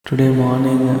Today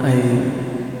morning I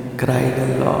cried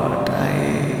a lot.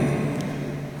 I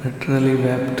literally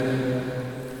wept.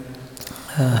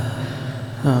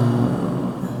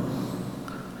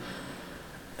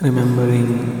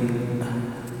 Remembering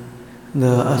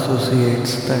the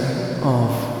associates that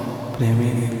of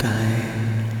Preminitai.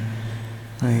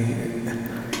 I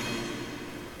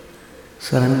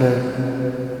surrendered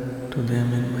to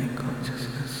them in my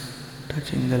consciousness,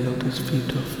 touching the lotus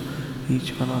feet of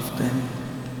each one of them,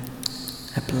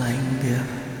 applying their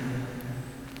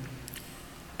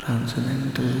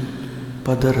transcendental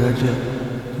Padaraja,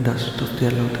 dust of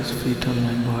their lotus feet on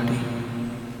my body.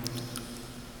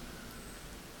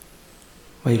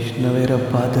 Vaishnavera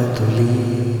pada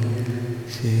dhuli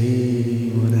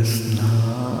sei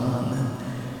murasnan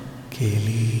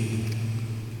keli.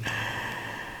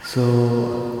 So,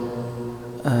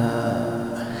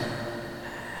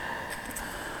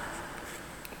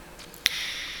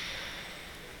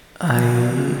 I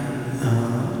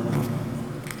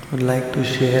would like to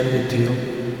share with you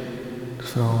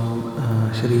from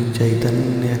Sri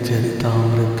Chaitanya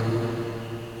Charitamrita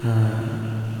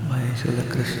by Srila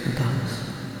Krishnadas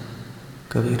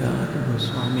Kaviraj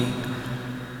Goswami,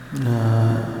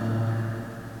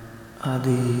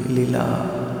 Adi Lila,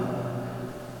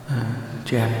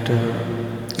 chapter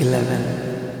 11,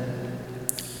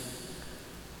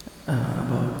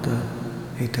 about the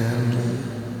eternal,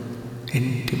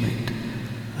 intimate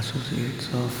associates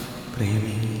of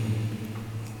Premi.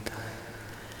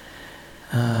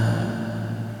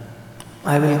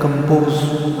 I will compose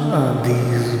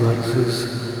these verses,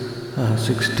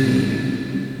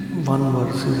 61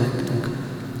 verses I think.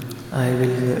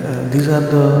 These are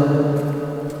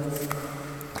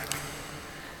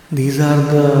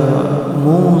the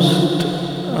most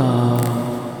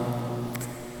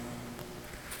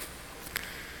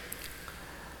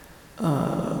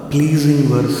pleasing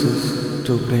verses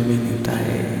to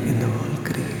Preminitai in the world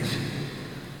creation.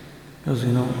 Because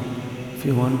if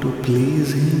you want to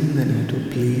please him, then you have to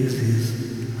please his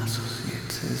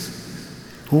associates,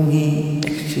 whom he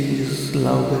exchanges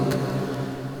love with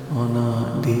on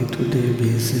a day-to-day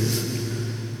basis.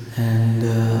 And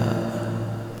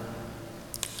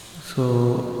so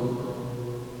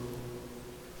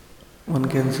one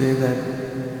can say that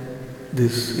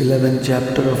this 11th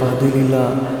chapter of Adi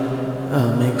Lila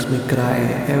makes me cry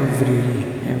every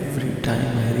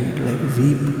time I read, like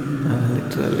weep,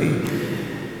 literally,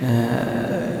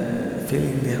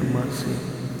 feeling their mercy.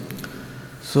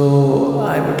 So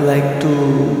I would like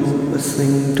to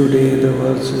sing today the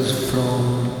verses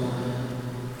from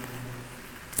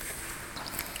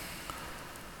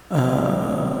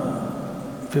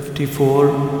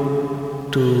 54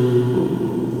 to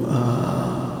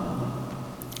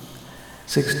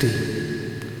 60,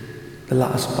 the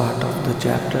last part of the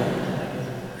chapter,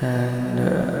 and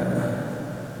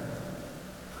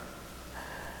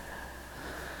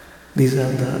these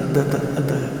are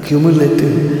the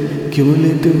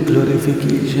cumulative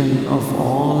glorification of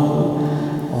all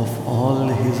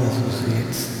his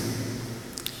associates.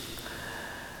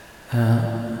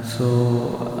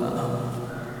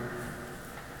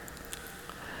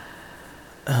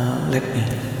 Let me.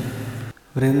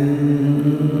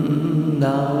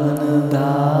 Vrindavana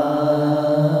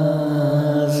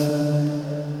Das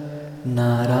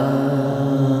Narayana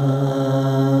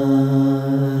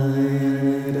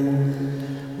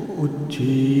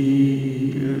Ujji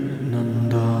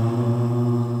Nanda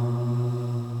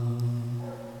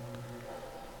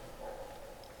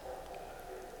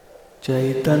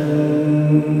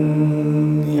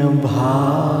Chaitanya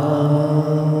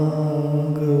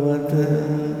Bhagavat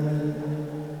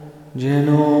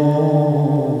Jano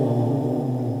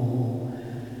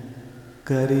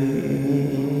Karila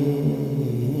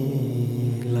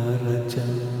Raja.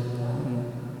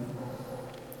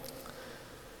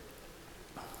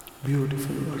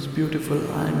 Beautiful verse, beautiful.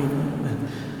 I mean,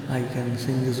 I can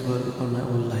sing this verse all my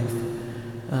whole life.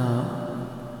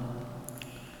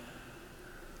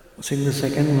 Sing the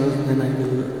second verse, then I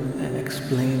will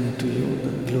explain to you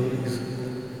the glories.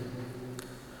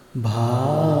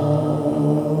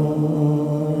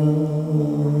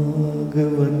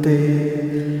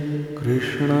 Bhagavate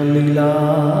Krishna Lila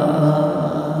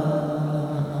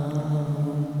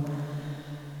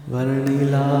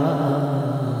Varnila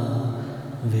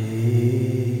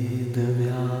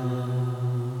Vedavyas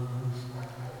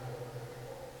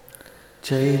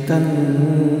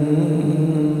Chaitanya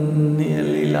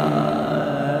Lila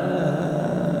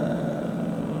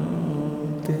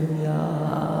Devyas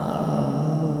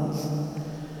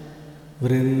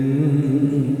Vrindavan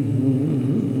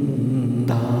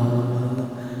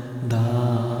Das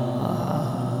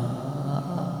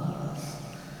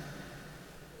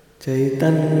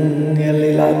Chaitanya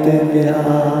लीलाते Vyas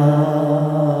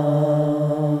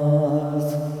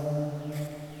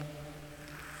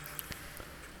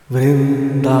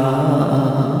Vrindavan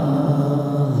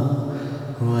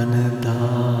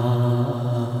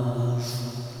Das.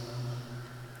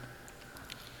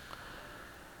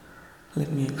 Let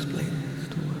me explain these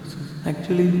two verses.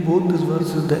 Actually, both these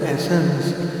verses, the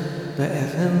essence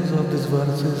of these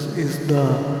verses is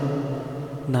the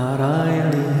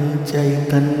Narayani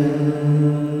Chaitanya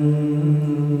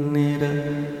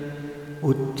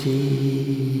Uchishta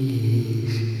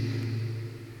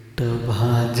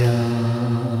Bhaja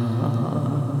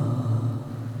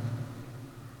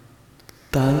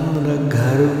Tanra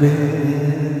Ghar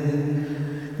mein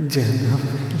Janam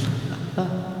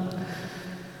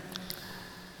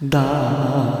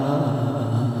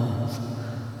Das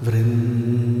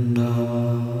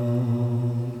Vrindavan.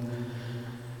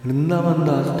 Vrindavan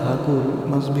Das Thakur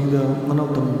must be one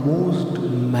of the most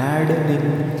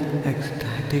maddening,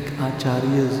 ecstatic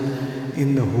acharyas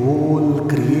in the whole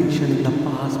creation, in the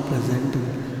past, present,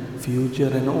 and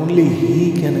future, and only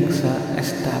he can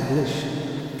establish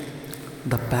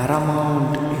the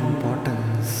paramount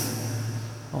importance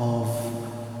of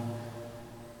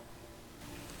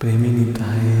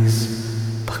Preminitai's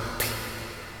bhakti,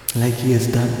 like he has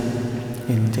done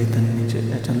in Chaitanya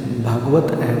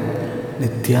Bhagavat and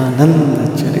Nityananda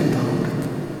Charitamrita.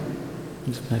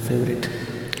 This is my favorite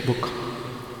book.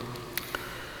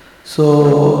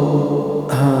 So,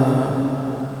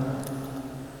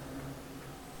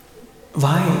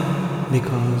 why?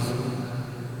 Because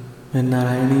when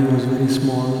Narayani was very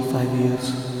small, 5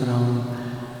 years around,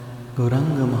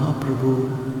 Gauranga Mahaprabhu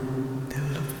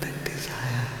developed that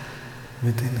desire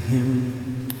within him.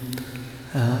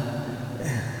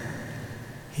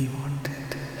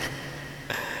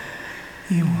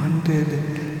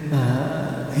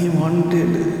 He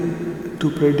wanted to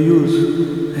produce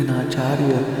an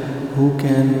acharya who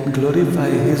can glorify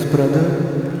his brother,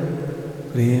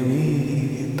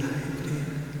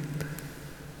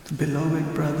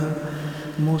 beloved brother,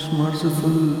 most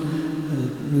merciful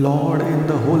Lord in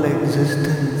the whole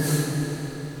existence.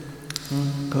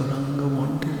 Gauranga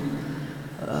wanted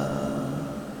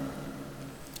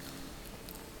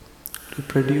to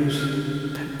produce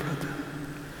that brother.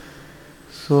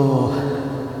 So,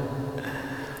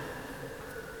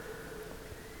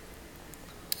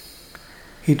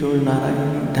 he told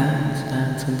Narayani,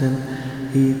 dance, and then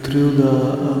he threw the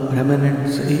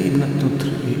remnants. His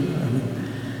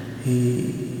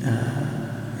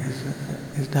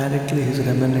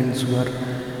remnants were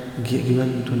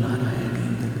given to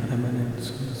Narayani, the remnants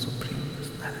of the Supreme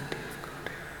Personality of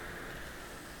Godhead,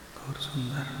 Gaur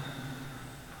Sundar,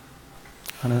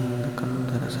 Ananda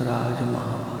Kandara Saraj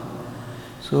Mahabharata.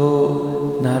 So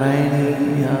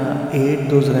Narayani ate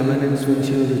those remnants when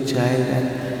she was a child,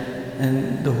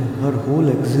 and her whole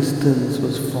existence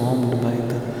was formed by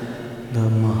the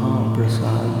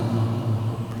Mahaprasad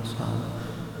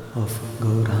of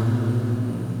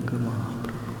Gauranga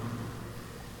Mahaprabhu.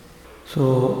 So,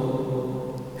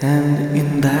 and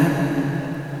in that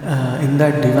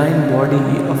divine body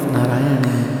of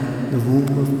Narayani, the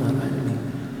womb of Narayani,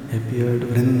 appeared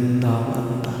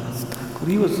Vrindavan Das Thakur.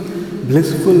 He was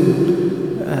blissful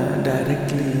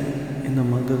directly in the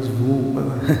mother's womb.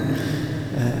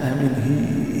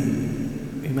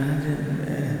 Imagine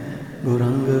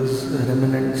Gauranga's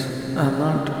remnants are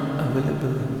not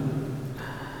available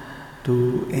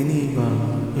to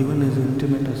anyone, even his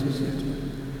intimate associates.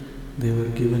 They were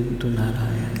given to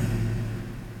Narayani.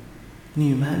 Can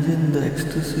you imagine the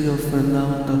ecstasy of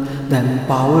Vrindavan, the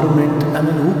empowerment?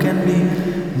 Who can be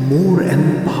more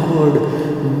empowered,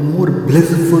 more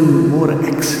blissful, more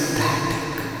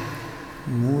ecstatic,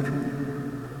 more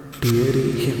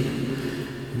teary,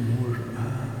 more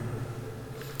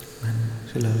than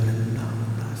Srila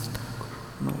Vrindavan Das Thakur?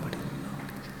 Nobody.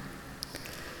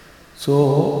 So,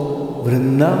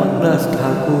 Vrindavan Das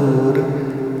Thakur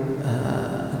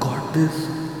got this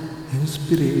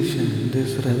inspiration,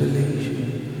 this revelation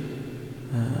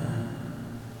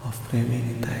of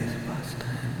Preminitai's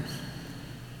pastimes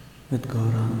with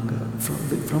Gauranga,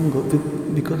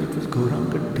 because it was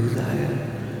Gauranga's desire.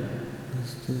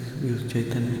 This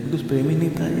Chaitanya, because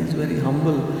Preminithai is very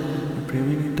humble.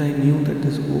 Preminithai knew that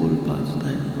this whole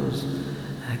pastime was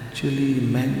actually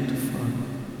meant for,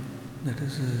 that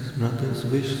is his brother's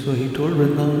wish. So he told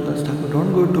Vrindavan Das Thakur,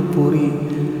 don't go to Puri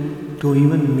to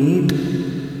even meet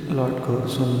Lord Gaur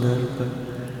Sundar, but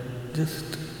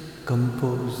just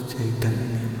compose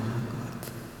Chaitanya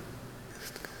Bhagavat.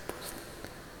 Just compose.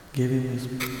 Give him his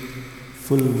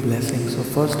full blessing. So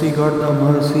first he got the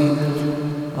mercy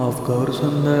of Gaur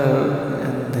Sundar,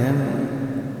 and then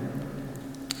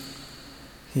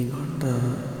he got the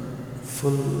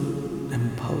full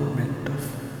empowerment of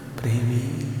Premi.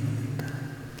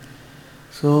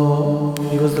 So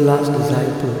he was the last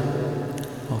disciple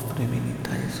of Premi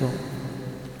Nitai. So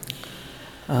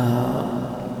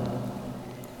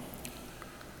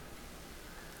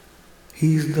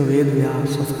he is the Ved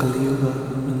Vyas of Kali Yuga,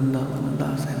 Vrindavan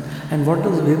Das. And what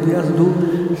does Ved Vyas do?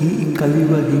 He in Kali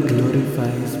Yuga, he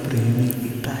glorifies Premi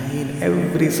Nitai in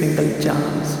every single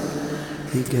chance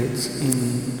he gets in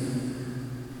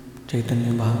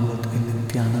Chaitanya Bhagavat, in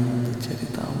Nityananda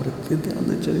Charitamrita.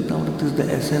 Nityananda Charitamrita is the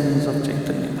essence of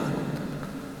Chaitanya Bhagavat.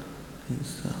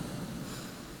 It's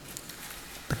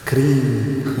the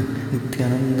cream.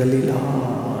 Nityananda Lila,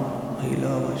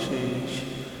 Aila Vashesh.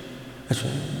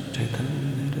 Chaitanya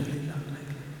Lila,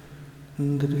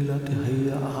 Lila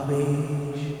Hayya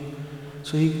Avesh.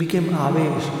 So he became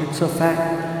Avesh. It's a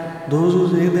fact. Those who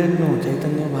say that no,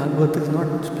 Chaitanya Bhagavat is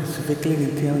not specifically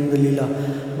Nityananda Lila,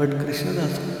 but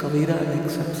Krishnadas Kavira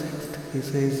accepts it. He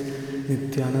says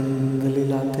Nityananda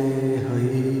Lila te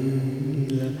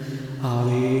Hayla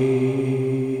Avesh,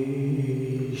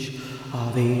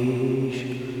 Avesh,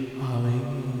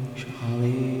 Avesh,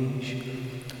 Avesh.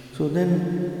 So then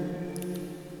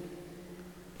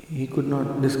he could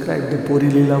not describe the Puri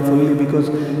Leela fully because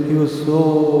he was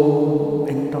so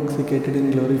intoxicated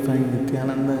in glorifying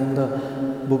Nityananda, and the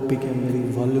book became very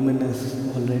voluminous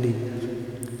already.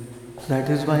 That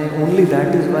is why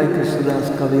Krishnadas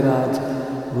Kaviraj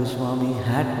Goswami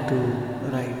had to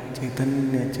write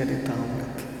Chaitanya Charitamrita.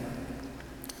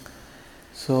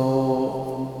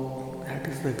 So that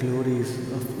is the glories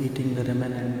of eating the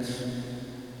remnants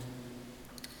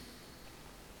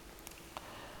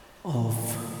of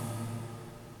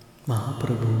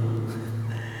Mahaprabhu.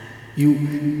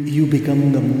 You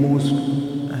become the most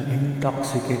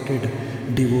intoxicated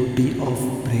devotee of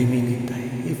Premi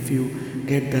Nitai if you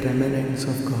get the remnants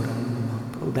of Gauranga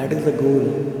Mahaprabhu. That is the goal.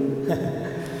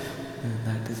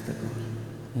 That is the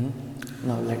goal.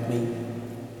 Now let me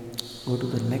go to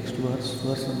the next verse,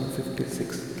 verse number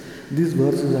 56. These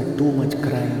verses are too much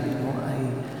crying.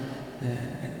 I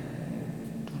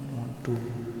don't want to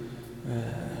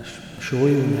show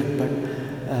you that, but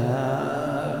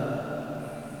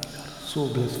so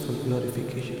blissful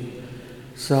glorification.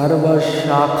 Sarva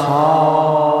Shakha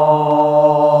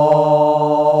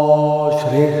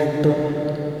Shreshta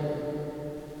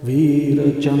Veera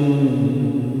Chandra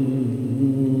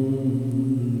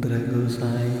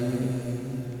Gosai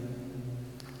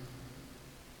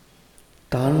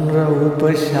Tanra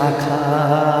Upashakha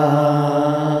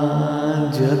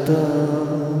Jata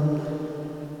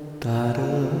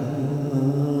Tara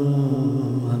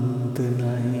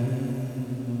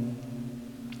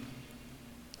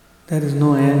There is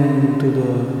no end to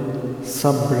the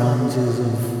sub-branches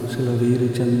of Srila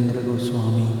Veerachandra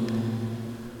Goswami,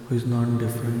 who is not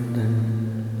different than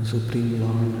the Supreme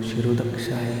Lord,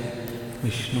 Shirodakshai,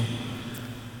 Vishnu,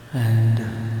 and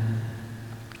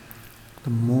the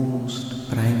most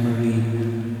primary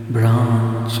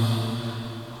branch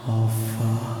of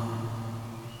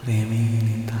Premi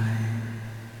Nitai.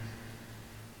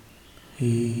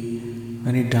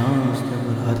 When he danced, there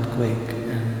was earthquake,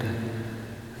 and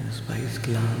by his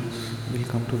glance, we'll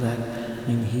come to that,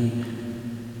 and he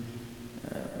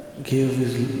gave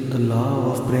the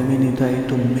love of Premi Nitai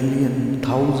to millions,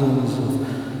 thousands of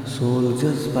souls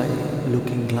just by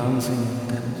looking, glancing at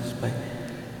them, just by,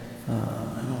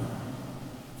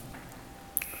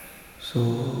 So,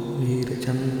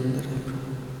 Veerachandra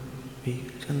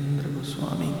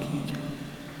Goswami ki jai.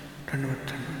 Dandavat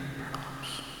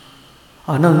pranams.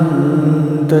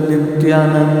 Ananta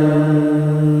Nityananda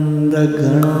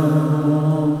Gana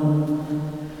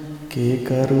Ke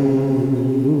Karu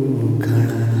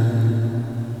Gana.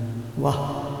 Wow!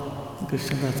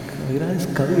 Krishnadas Kaviraj is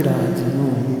Kaviraj,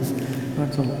 he's not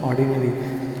some ordinary.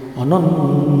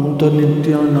 Ananta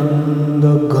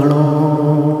Nityananda Gana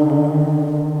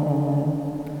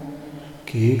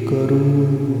Ke Karu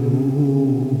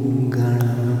Gana.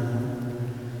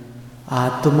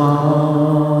 आत्मा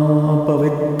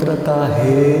पवित्रता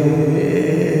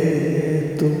हेतु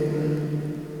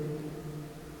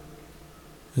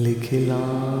लिखिला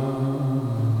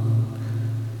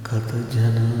कत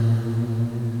जन.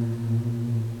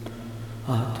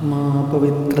 आत्मा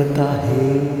पवित्रता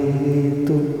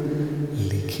हेतु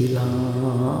लिखिला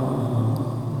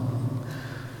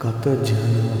कत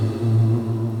जन.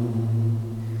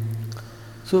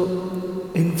 So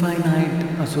infinite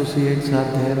associates are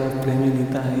there of Premi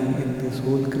Nitai in this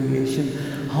whole creation.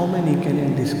 How many can I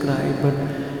describe? But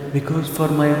because for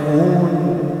my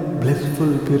own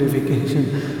blissful purification,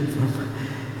 for my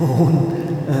own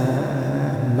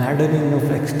maddening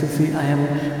of ecstasy. I am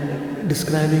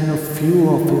describing a few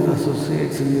of his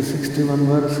associates in the 61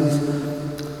 verses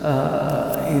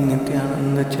in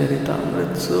Nityananda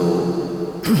Charitamrita.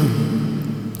 So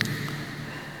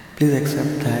please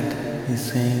accept that he's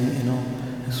saying,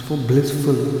 it's so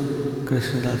blissful.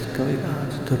 Krishnadas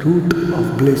Kaviraj, the root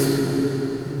of bliss.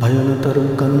 Bhayanataru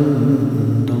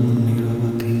Kandam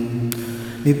Niravati.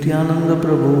 Nityananda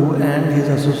Prabhu and his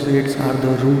associates are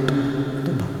the root of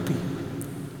the bhakti.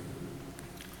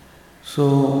 So,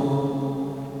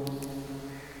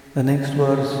 the next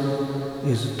verse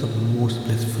is the most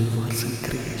blissful verse in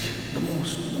creation. The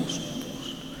most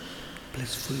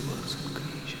blissful verse in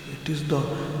creation. It is the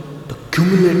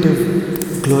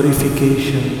cumulative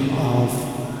glorification of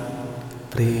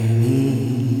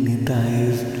Premi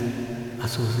Nitai's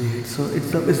associates. So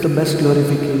it's the best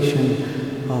glorification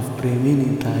of Premi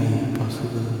Nitai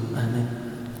possible.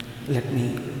 Let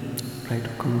me try to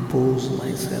compose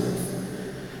myself.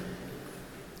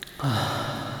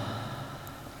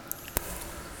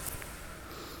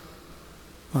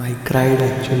 I cried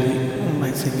actually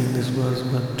by singing this verse,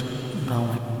 but now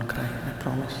I won't cry, I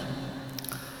promise.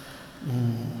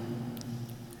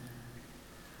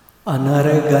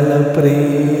 Anargala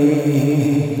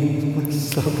Prem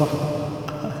Sabha.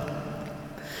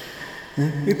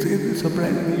 It's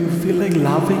surprising. You feel like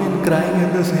laughing and crying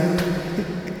at the same time.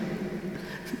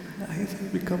 Eyes are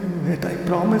becoming wet, I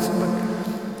promise, but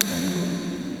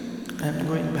I'm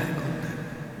going back on that.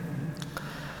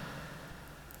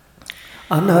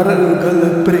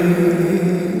 Anargal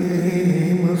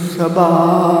Prem Sabha.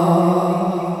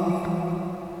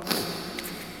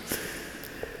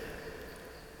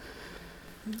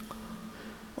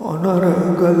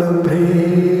 Anargal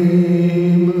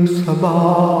Prem Sabha.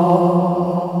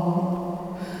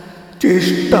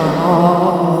 Cheshta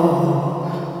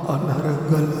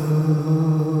Anargal.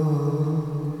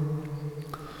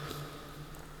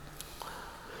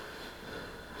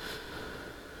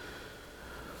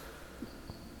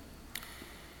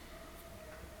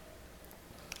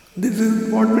 This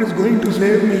is what is going to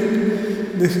save me.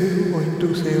 This is going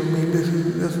to save me. This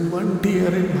is just one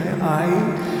tear in my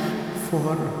eye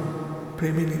for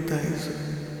Premi Nitai's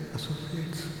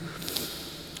associates.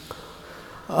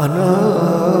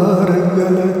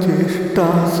 Anargala Cheshta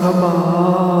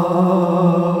Sabar,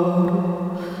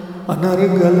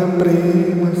 Anargala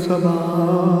Prema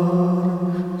Sabar.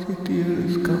 See, tear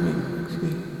is coming.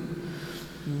 See,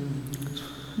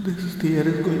 this tear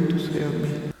is going to save me.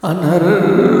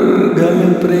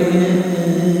 Anargal Prem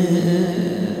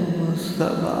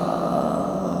Sabar,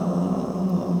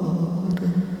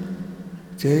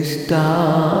 Cheshta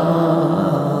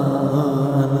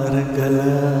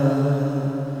Anargala,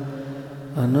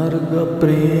 Anarga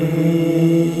Prem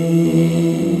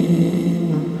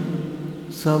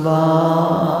Sabar,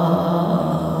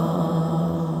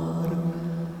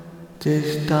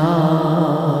 Cheshta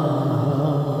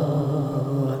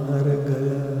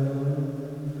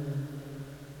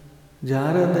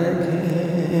jar देखे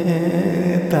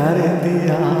तारे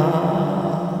दिया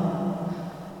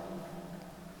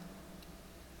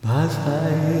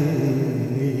भाषाई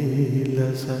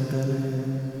लसगल.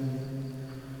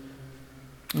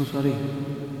 Oh, sorry.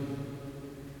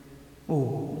 Oh,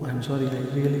 I'm sorry. I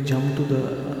really jumped to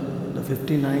the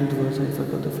 59th verse. I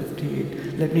forgot the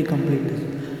 58. Let me complete this.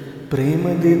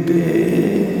 Prema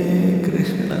dite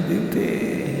Krishna dite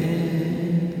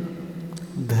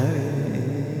dhare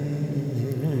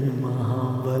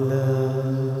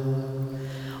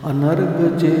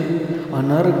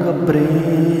अनर्ग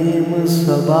प्रेम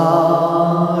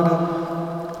सबार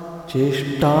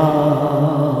चेष्टा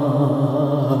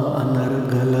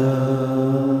अनर्गल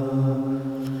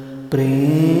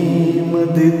प्रेम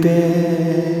दिते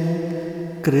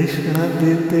कृष्ण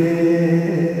दिते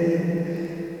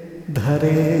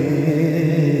धरे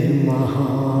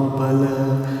महाबल.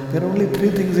 There are only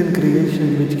 3 things in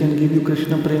creation which can give you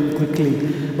Krishna Prem quickly,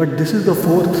 but this is the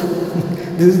 4th.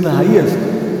 This is the highest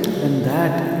and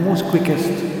that most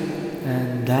quickest,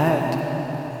 and that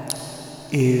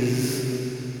is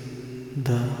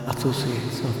the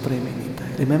associates of Premi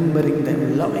Nitai. Remembering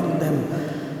them, loving them,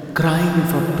 crying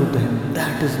to them,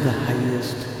 that is the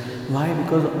highest. Why?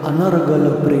 Because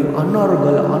Anargala Prem,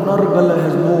 Anargala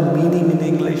has no meaning in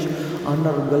English.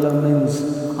 Anargala means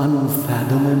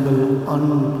unfathomable,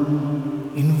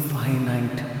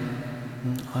 infinite.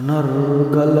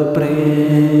 Anargala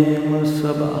Prema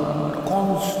Sabar,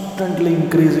 constantly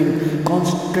increasing,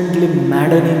 constantly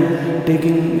maddening,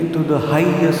 taking it to the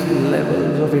highest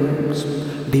levels of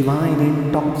divine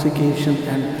intoxication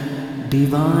and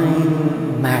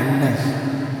divine madness.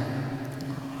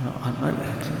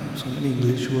 So many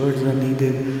English words are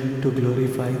needed to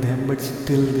glorify them, but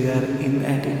still they are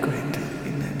inadequate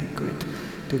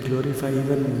to glorify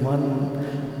even one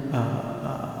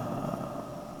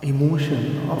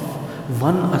emotion of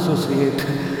one associate.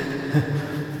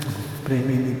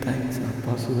 Premi Nitai is not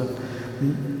possible.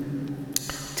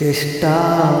 Cheshta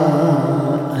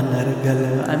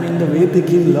Anargala. I mean, the way they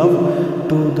give love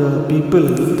to the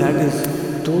people, that is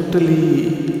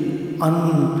totally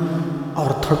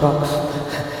unorthodox.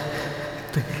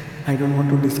 I don't want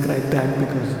to describe that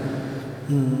because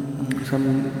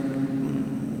some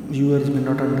viewers may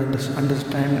not understand.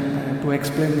 I have to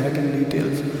explain that in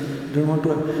details. I don't want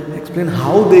to explain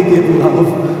how they give love.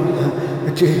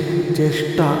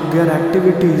 Cheshta, their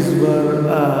activities were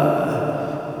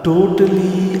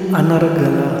totally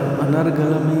anargala.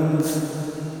 Anargala means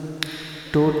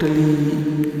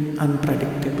totally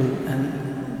unpredictable and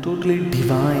totally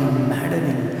divine,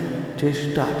 maddening.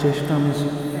 Cheshta means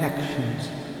actions.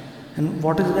 And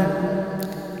what is that?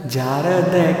 Jara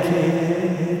dekhe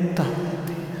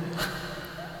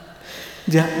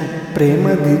प्रेम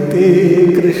दीते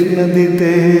कृष्ण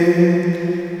दीते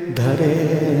धरे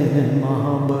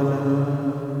महाबल.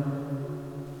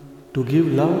 To give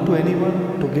love to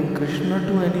anyone, to give Krishna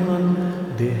to anyone,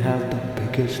 they have the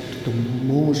biggest, the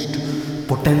most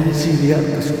potency. They are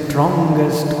the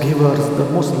strongest givers, the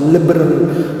most liberal,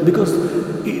 because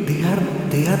they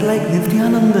are like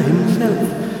Nityananda himself.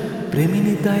 Premi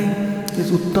Nitai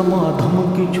is Uttama Adhama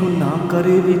Kichu na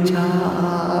kare vichar.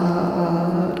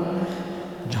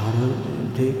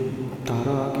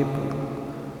 तारा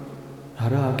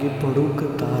आगे पढ़ो कि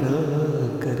तारा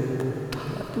करे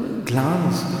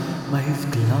glance, by his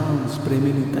glance,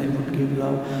 Premi Nitai would give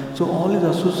love. So all his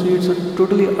associates are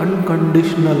totally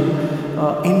unconditional,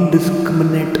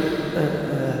 indiscriminate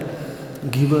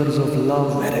givers of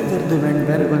love. Wherever they went,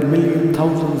 wherever, millions,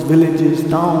 thousands, villages,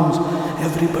 towns,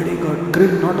 everybody got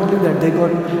Krishna. Not only that, they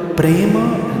got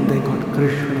Prema and they got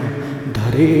Krishna.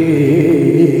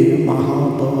 Dhare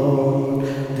Mahabal.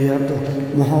 They are the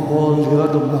Mahabal, they are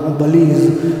the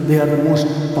Mahabalis, they are the most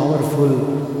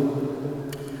powerful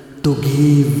to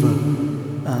give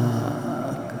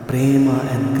Prema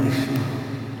and Krishna.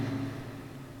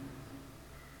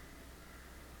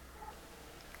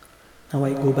 Now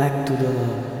I go back to the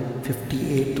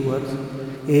 58th verse.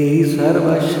 Ei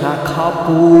sarva shakha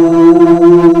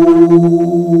purna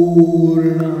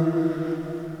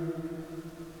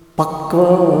pakva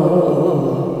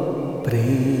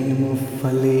prema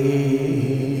phale.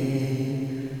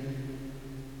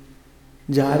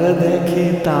 Jar देखे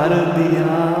तार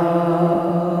दिया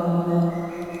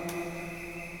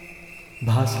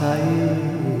भाषाई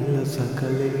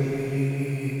सकले.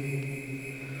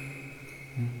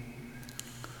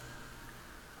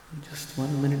 Just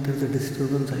 1 minute, there's a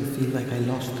disturbance. I feel like I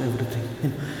lost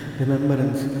everything.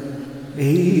 Remembrance.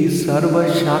 Ei sarva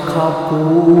shakha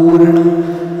purna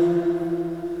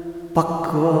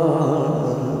pakva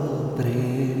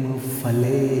prema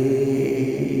phale.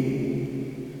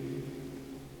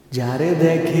 जारे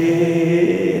देखे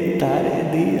तारे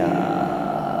दिया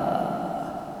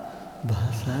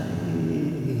भाषाई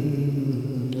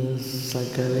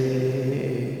सकले.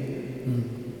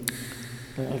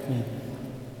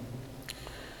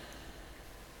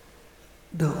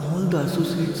 All the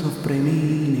associates of Premi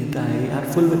Nitai are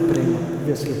full with prema,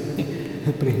 obviously.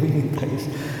 Premi Nitai's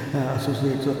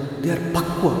associates, they are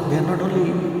pakwa. They are not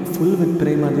only full with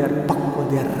prema, they are pakwa,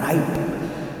 they are ripe.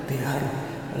 They are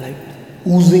like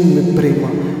oozing with prema.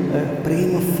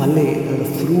 Prema phale, the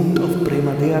fruit of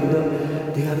prema. They are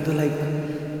the like,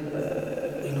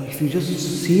 if you just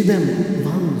see them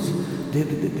once,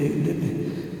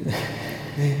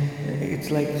 it's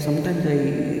like sometimes I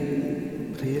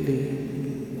really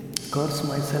curse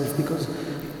myself because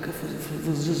if I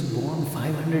was just born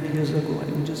 500 years ago,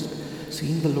 I'm just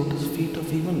seeing the lotus feet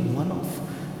of even one of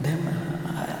them,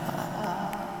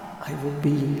 I would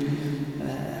be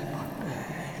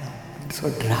so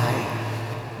dry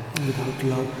without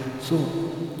love. So,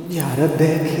 yara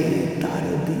dekhe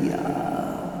tara diya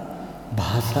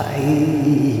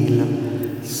bhasail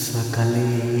sakale.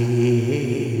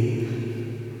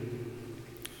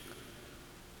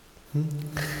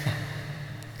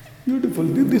 Beautiful.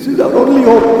 This is our only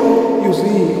hope. You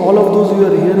see, all of those who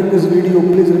are hearing this video,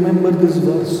 please remember this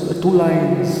verse, 2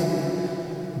 lines.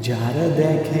 Jara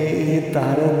dekhe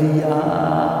tara diya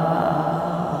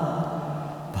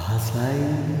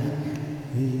bhasail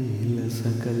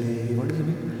sakale. What does it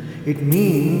mean? It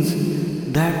means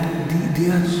that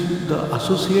the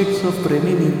associates of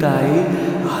Premi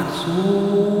Nitai are so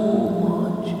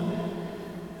much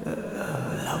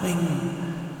loving,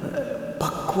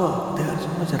 pakwa. They are so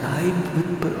much much ripe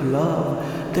with love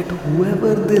that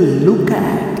whoever they look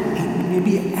at, it may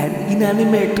be an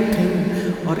inanimate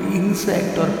thing or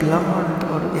insect or plant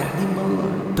or animal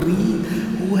or tree,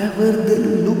 whoever they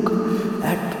look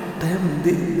at them,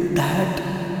 that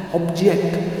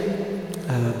object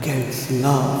gets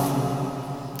love.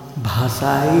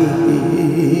 भासाई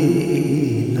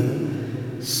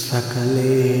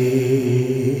सकले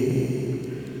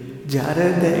jar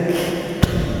देख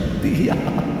दिया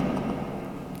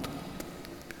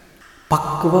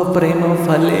पक्व प्रेम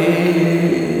फले.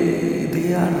 They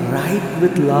are ripe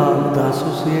with love, the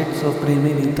associates of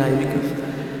Premi Nitai, because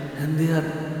and they are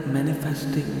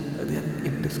manifesting, they are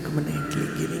indiscriminately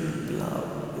giving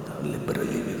love without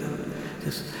liberally, without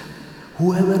just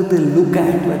whoever they look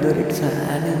at, whether it's an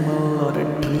animal or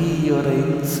a tree or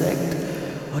an insect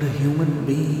or a human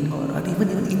being or even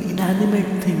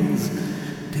inanimate things,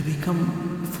 they become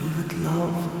filled with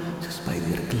love just by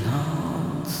their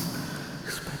glance.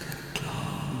 Just by their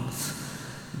glance,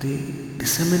 they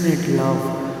disseminate love.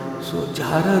 So,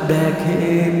 jara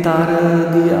dekhe tar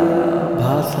diya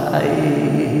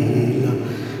bhasaila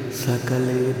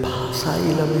sakale.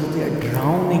 Bhasaila means they are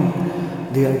drowning.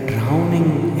 They are drowning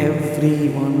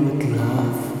everyone with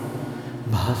love.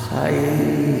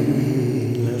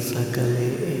 Bhasaila sakale.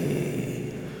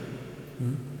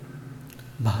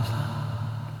 Bhasa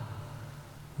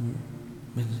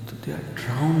means they are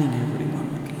drowning everyone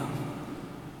with love.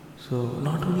 So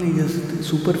not only just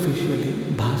superficially,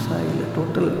 bhasaila,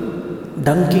 total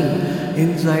dunking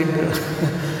inside the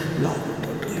love,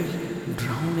 totally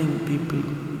drowning people,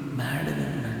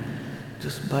 maddening them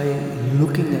just by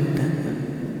looking at them,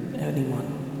 anyone.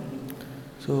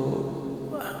 So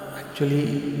actually,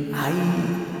 I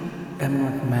am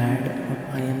not mad,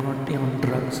 I am not on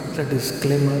drugs. It's a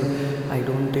disclaimer. I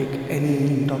don't take any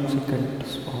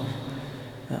intoxicants, or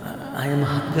I am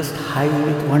just high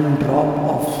with one drop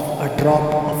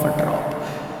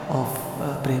of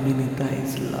Premi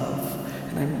Nitai's love,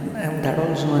 and that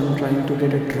also I'm trying to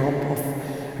get a drop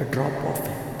of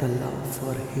the love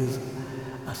for his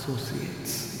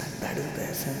associates. That is the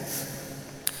essence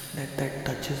that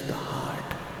touches the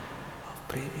heart of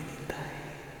Premi Nitai.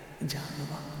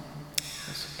 Janava,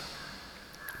 Sutta,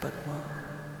 Padma,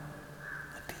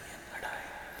 Ati and Adai.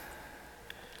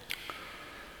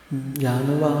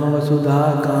 Janava Vasudha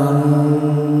Kantam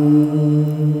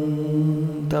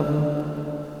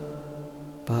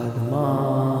Padma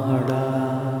Hadai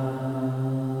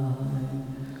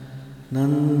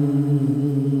Nandana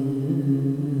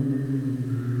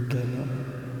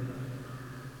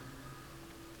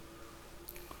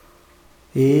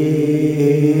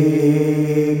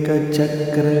Ek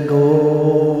Chakra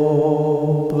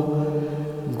Gop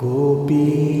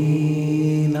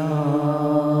Gopina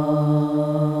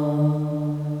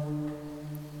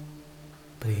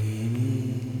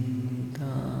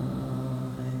Premitai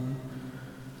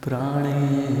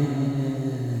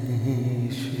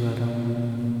Praneshwaram.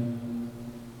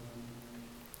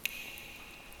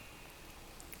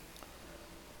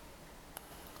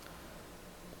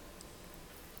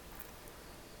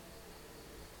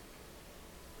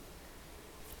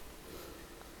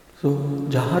 So,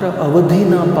 Jahara avadhi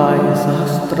na paye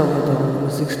sahasravadam,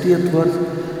 60th verse,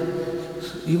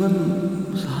 even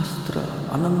Sahasra,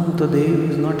 Ananta Dev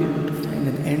is not able to find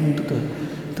an end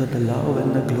to the love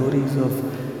and the glories of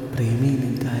Premi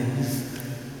Nitai's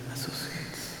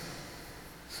associates.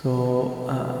 So,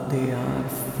 they are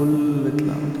full with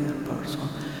love, they are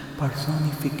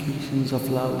personifications of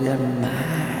love, they are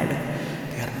mad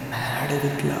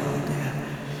with love, they are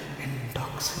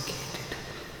intoxicated.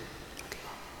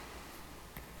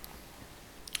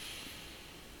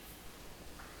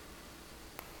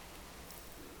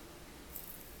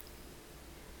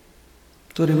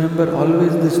 So remember,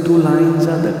 always these two lines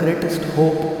are the greatest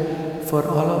hope for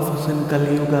all of us in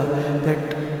Kali Yuga,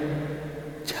 that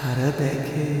Jara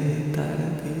dekhe tar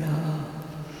diya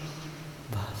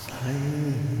bhasai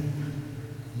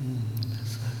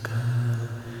sakal.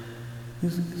 I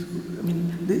mean,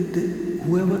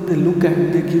 whoever they look at,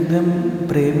 they give them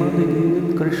prema, they give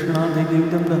them Krishna, they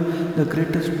give them the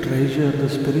greatest treasure, the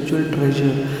spiritual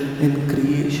treasure in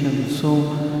creation.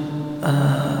 So,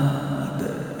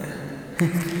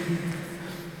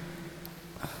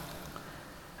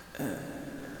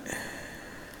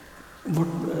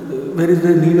 where is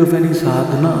the need of any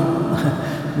sadhana?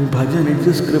 Bhajan, it's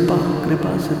just kripa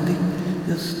siddhi.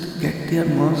 Just get their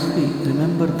mercy,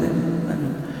 remember them,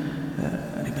 and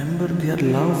remember their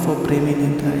love for Premi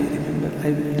Nitai. Remember,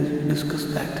 I will discuss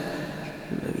that.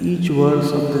 Each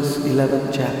verse of this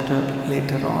 11th chapter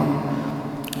later on.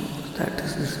 That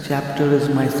is, this chapter is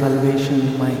my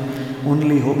salvation, my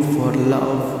only hope for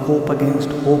love, hope against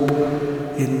hope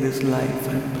in this life.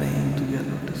 I'm praying to your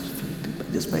lotus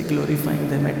feet. Just by glorifying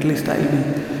them, at least I'll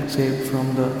be saved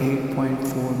from the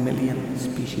 8.4 million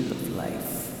species of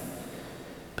life.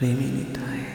 Premi Nitai.